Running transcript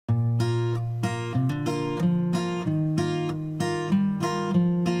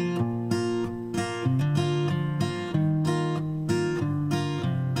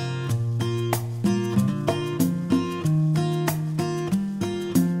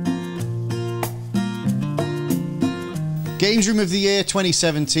Games Room of the Year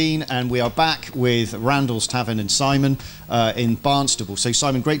 2017, and we are back with Randall's Tavern and Simon in Barnstable. So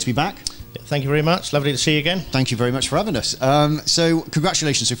Simon, great to be back. Thank you very much. Lovely to see you again. Thank you very much for having us. So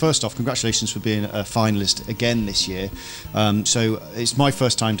congratulations. So first off, congratulations for being a finalist again this year. So it's my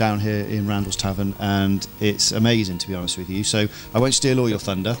first time down here in Randall's Tavern, and it's amazing, to be honest with you. So I won't steal all your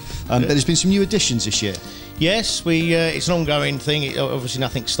thunder, but there's been some new additions this year. Yes, it's an ongoing thing. Obviously,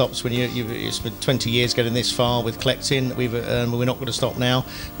 nothing stops when it's been 20 years getting this far with collecting. We're not going to stop now.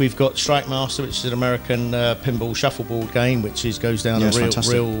 We've got Strike Master, which is an American pinball shuffleboard game, which goes down a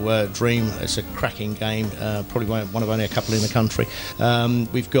real dream. It's a cracking game. Probably one of only a couple in the country.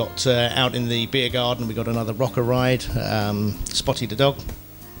 We've got out in the beer garden. We've got another rocker ride, Spotty the dog,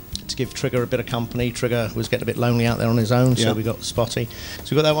 to give Trigger a bit of company. Trigger was getting a bit lonely out there on his own, so we got Spotty.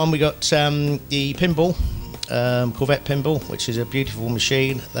 So we got that one. We got the pinball. Corvette pinball, which is a beautiful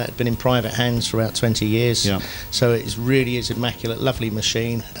machine that had been in private hands for about 20 years. So it really is immaculate, lovely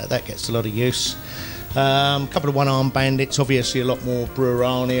machine. That gets a lot of use. A couple of one-arm bandits, obviously a lot more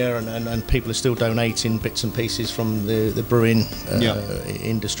brewerania, and people are still donating bits and pieces from the brewing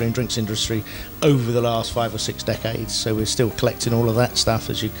industry and drinks industry over the last 5 or 6 decades. So we're still collecting all of that stuff,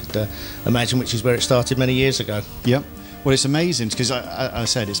 as you could imagine, which is where it started many years ago. Yep. Well, it's amazing because I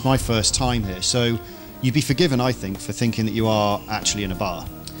said it's my first time here, so you'd be forgiven, I think, for thinking that you are actually in a bar.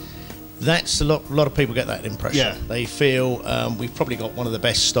 That's a lot of people get that impression. Yeah. They feel we've probably got one of the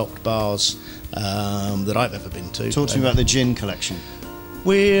best stocked bars that I've ever been to. Talk to me about the gin collection.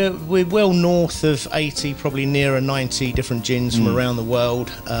 We're well north of 80, probably nearer 90 different gins from around the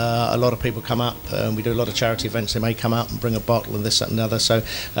world. A lot of people come up. We do a lot of charity events. They may come up and bring a bottle and this, that and the other. So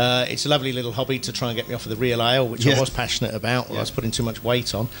it's a lovely little hobby to try and get me off of the real ale, which I was passionate about. I was putting too much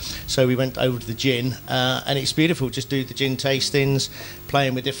weight on. So we went over to the gin, and it's beautiful. Just do the gin tastings,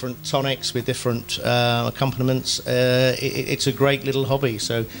 playing with different tonics, with different accompaniments. It's a great little hobby.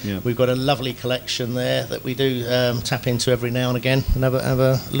 So we've got a lovely collection there that we do tap into every now and again and have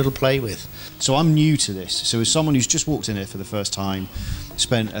a little play with. So I'm new to this. So as someone who's just walked in here for the first time,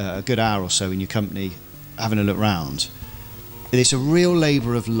 spent a good hour or so in your company having a look round, it's a real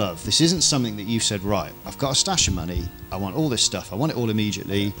labour of love. This isn't something that you've said, right, I've got a stash of money, I want all this stuff, I want it all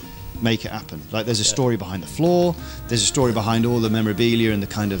immediately, make it happen. Like there's a story behind the floor, there's a story behind all the memorabilia and the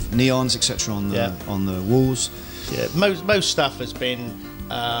kind of neons, etc. on the walls. Yeah, most stuff has been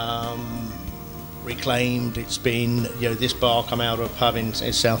reclaimed. It's been, this bar came out of a pub in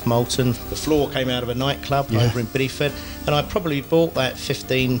South Molton. The floor came out of a nightclub over in Bideford, and I probably bought that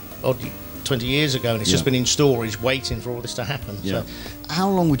 20 years ago, and it's just been in storage waiting for all this to happen. So. How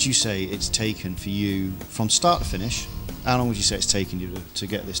long would you say it's taken for you from start to finish? How long would you say it's taken you to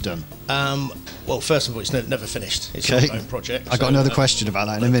get this done? Well, first of all, it's never finished. It's an ongoing project. I've got another question about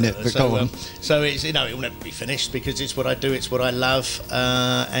that in a minute, but go on. So it's, it will never be finished because it's what I do, it's what I love,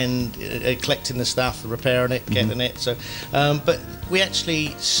 and collecting the stuff, repairing it, getting it. So, but we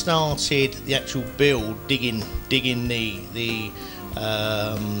actually started the actual build, digging the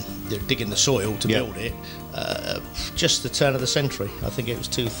soil to build it. Just the turn of the century. I think it was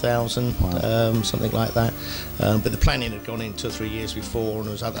 2000, something like that. But the planning had gone in 2 or 3 years before, and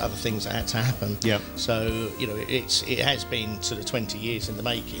there was other things that had to happen. So it has been sort of 20 years in the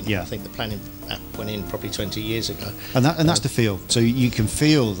making. I think the planning went in probably 20 years ago. And that's the feel. So you can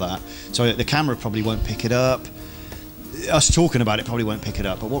feel that. So the camera probably won't pick it up. Us talking about it probably won't pick it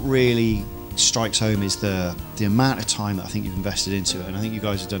up. But what really strikes home is the amount of time that I think you've invested into it, and I think you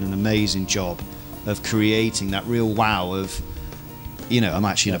guys have done an amazing job of creating that real wow of, I'm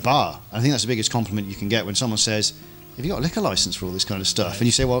actually in a bar. I think that's the biggest compliment you can get when someone says, have you got a liquor license for all this kind of stuff? And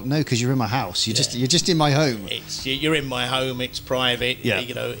you say, well, no, because you're in my house. You're just in my home. You're in my home. It's private.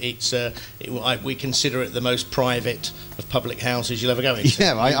 We consider it the most private of public houses you'll ever go into.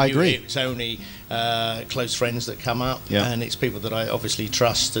 I agree. It's only close friends that come up, and it's people that I obviously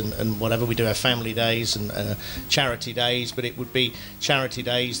trust and whatever. We do have family days and charity days, but it would be charity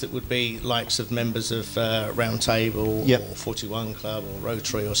days that would be likes of members of Round Table or 41 Club or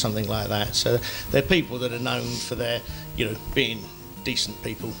Rotary or something like that. So they're people that are known for their being decent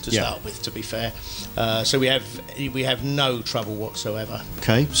people to start with, to be fair. So we have no trouble whatsoever.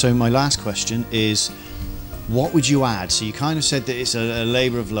 Okay, so my last question is, what would you add? So you kind of said that it's a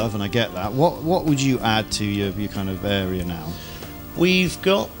labour of love, and I get that. What would you add to your kind of area now? We've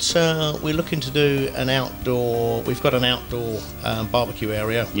got, we're looking to do an outdoor, we've got an outdoor barbecue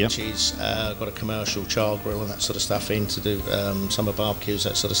area, which is got a commercial char grill and that sort of stuff in to do summer barbecues,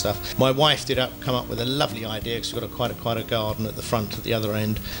 that sort of stuff. My wife did come up with a lovely idea, because we've got quite a garden at the front, at the other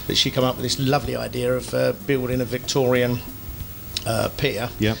end, but she came up with this lovely idea of building a Victorian pier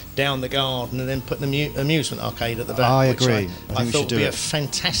Yep. down the garden and then put the amusement arcade at the back. I which agree. I I think thought we should would do be it. a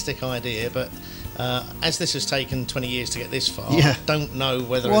fantastic idea, but as this has taken 20 years to get this far, Yeah. I don't know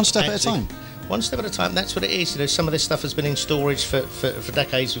whether One it's step at a actually- time. One step at a time. That's what it is. You know, some of this stuff has been in storage for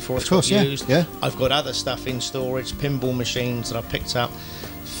decades before it's course, got yeah, used. yeah. I've got other stuff in storage, pinball machines that I picked up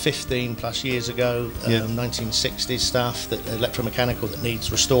 15 plus years ago, Yeah. 1960s stuff that electromechanical that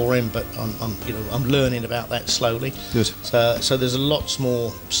needs restoring, but I'm learning about that slowly. Good. So there's lots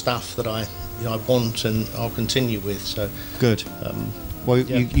more stuff that I want and I'll continue with. So Good. Well,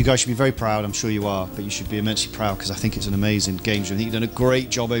 yeah. you guys should be very proud. I'm sure you are, but you should be immensely proud because I think it's an amazing game show. I think you've done a great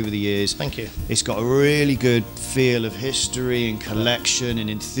job over the years. Thank you. It's got a really good feel of history and collection and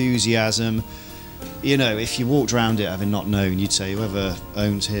enthusiasm. You know, if you walked around it having not known, you'd say whoever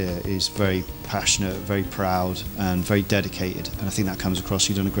owns here is very passionate, very proud, and very dedicated. And I think that comes across.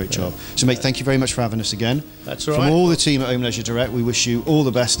 You've done a great job. So, mate, thank you very much for having us again. That's all From right. all the team at Home Leisure Direct, we wish you all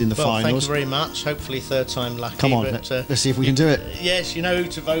the best in the Well, thank finals. you very much. Hopefully, third time lucky. Come on, but, let's see if we can do it. Yes, you know who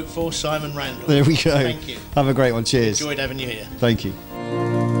to vote for, Simon Randall. There we go. Thank you. Have a great one. Cheers. Enjoyed having you here. Thank you.